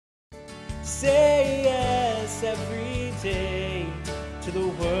Say yes every day to the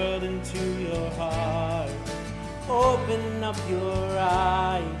world and to your heart. Open up your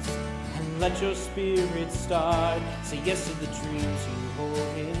eyes and let your spirit start. Say yes to the dreams you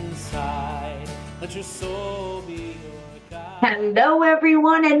hold inside. Let your soul be your guide. Hello,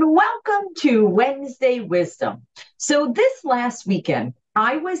 everyone, and welcome to Wednesday Wisdom. So, this last weekend,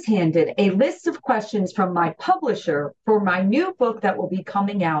 I was handed a list of questions from my publisher for my new book that will be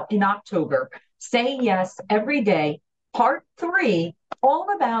coming out in October, Say Yes Every Day, Part 3,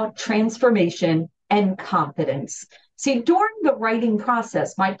 all about transformation and confidence. See, during the writing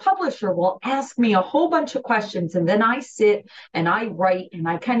process, my publisher will ask me a whole bunch of questions, and then I sit and I write and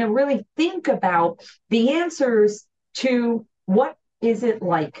I kind of really think about the answers to what is it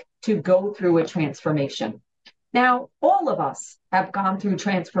like to go through a transformation. Now, all of us have gone through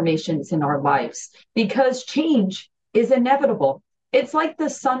transformations in our lives because change is inevitable. It's like the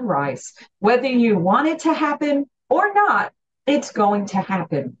sunrise. Whether you want it to happen or not, it's going to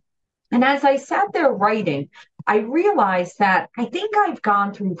happen. And as I sat there writing, I realized that I think I've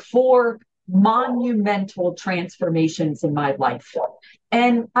gone through 4 monumental transformations in my life.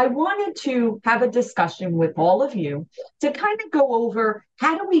 And I wanted to have a discussion with all of you to kind of go over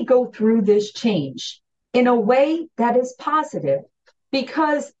how do we go through this change in a way that is positive?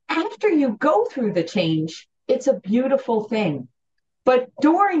 Because after you go through the change, it's a beautiful thing. But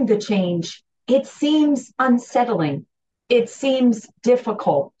during the change, it seems unsettling. It seems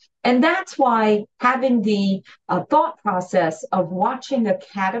difficult. And that's why having the thought process of watching a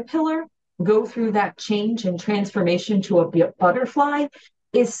caterpillar go through that change and transformation to a butterfly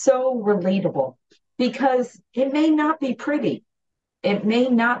is so relatable because it may not be pretty. It may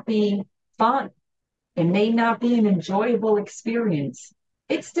not be fun. It may not be an enjoyable experience.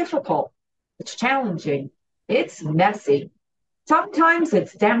 It's difficult. It's challenging. It's messy. Sometimes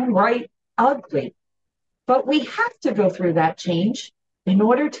it's downright ugly. But we have to go through that change in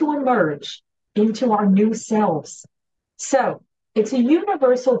order to emerge into our new selves. So it's a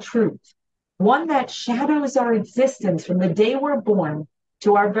universal truth, one that shadows our existence from the day we're born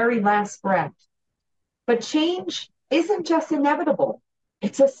to our very last breath. But change isn't just inevitable,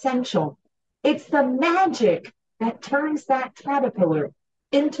 it's essential. It's the magic that turns that caterpillar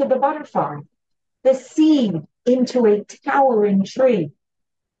into the butterfly, the seed into a towering tree.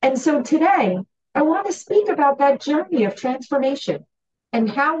 And so today, I want to speak about that journey of transformation and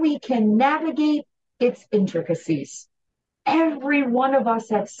how we can navigate its intricacies. Every one of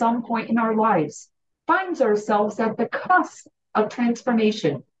us at some point in our lives finds ourselves at the cusp of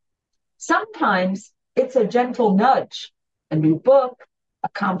transformation. Sometimes it's a gentle nudge, a new book, a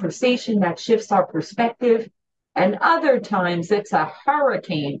conversation that shifts our perspective, and other times it's a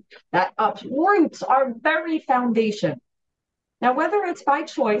hurricane that uproots our very foundation. Now, whether it's by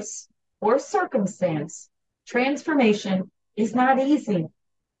choice or circumstance, transformation is not easy,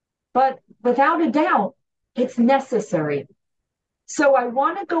 but without a doubt, it's necessary. So I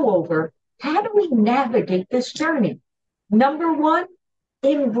want to go over how do we navigate this journey? Number one,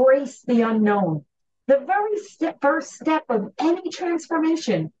 embrace the unknown. The very first step of any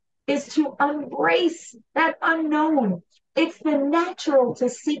transformation is to embrace that unknown. It's the natural to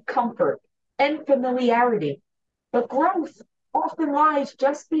seek comfort and familiarity, but growth often lies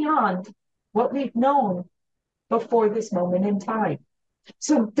just beyond what we've known before this moment in time.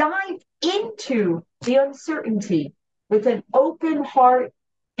 So dive into the uncertainty with an open heart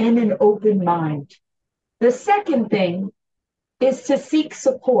and an open mind. The second thing is to seek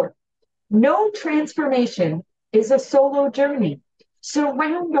support. No transformation is a solo journey.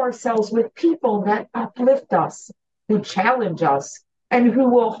 Surround ourselves with people that uplift us, who challenge us, and who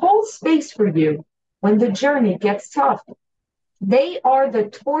will hold space for you when the journey gets tough. They are the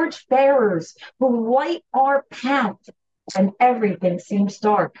torch bearers who light our path and everything seems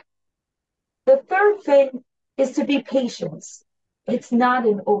dark. The third thing is to be patient. It's not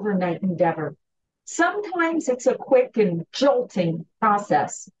an overnight endeavor. Sometimes it's a quick and jolting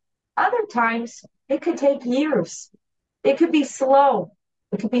process. Other times it could take years. It could be slow.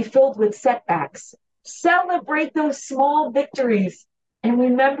 It could be filled with setbacks. Celebrate those small victories and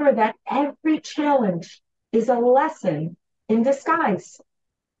remember that every challenge is a lesson in disguise.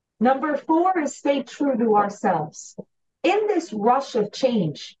 Number 4 is stay true to ourselves. In this rush of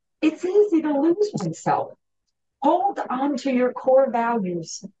change, it's easy to lose oneself. Hold on to your core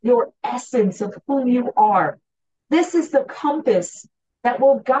values, your essence of who you are. This is the compass that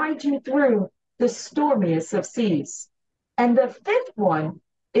will guide you through the stormiest of seas. And the 5th one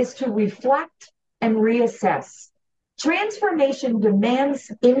is to reflect and reassess. Transformation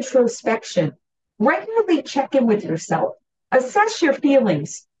demands introspection. Regularly check in with yourself. Assess your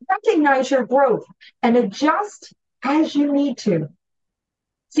feelings, Recognize your growth and adjust as you need to.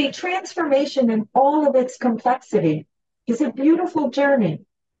 See, transformation in all of its complexity is a beautiful journey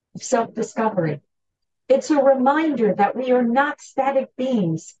of self-discovery. It's a reminder that we are not static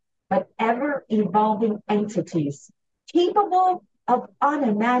beings, but ever-evolving entities, capable of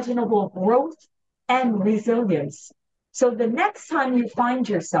unimaginable growth and resilience. So the next time you find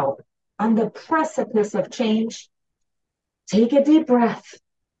yourself on the precipice of change, take a deep breath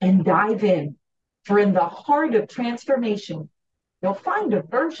and dive in. For in the heart of transformation, you'll find a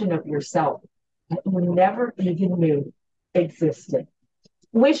version of yourself that you never even knew existed.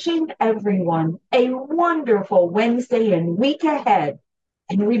 Wishing everyone a wonderful Wednesday and week ahead.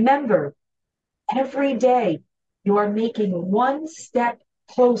 And remember, every day you are making one step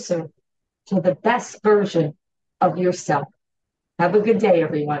closer to the best version of yourself. Have a good day,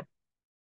 everyone.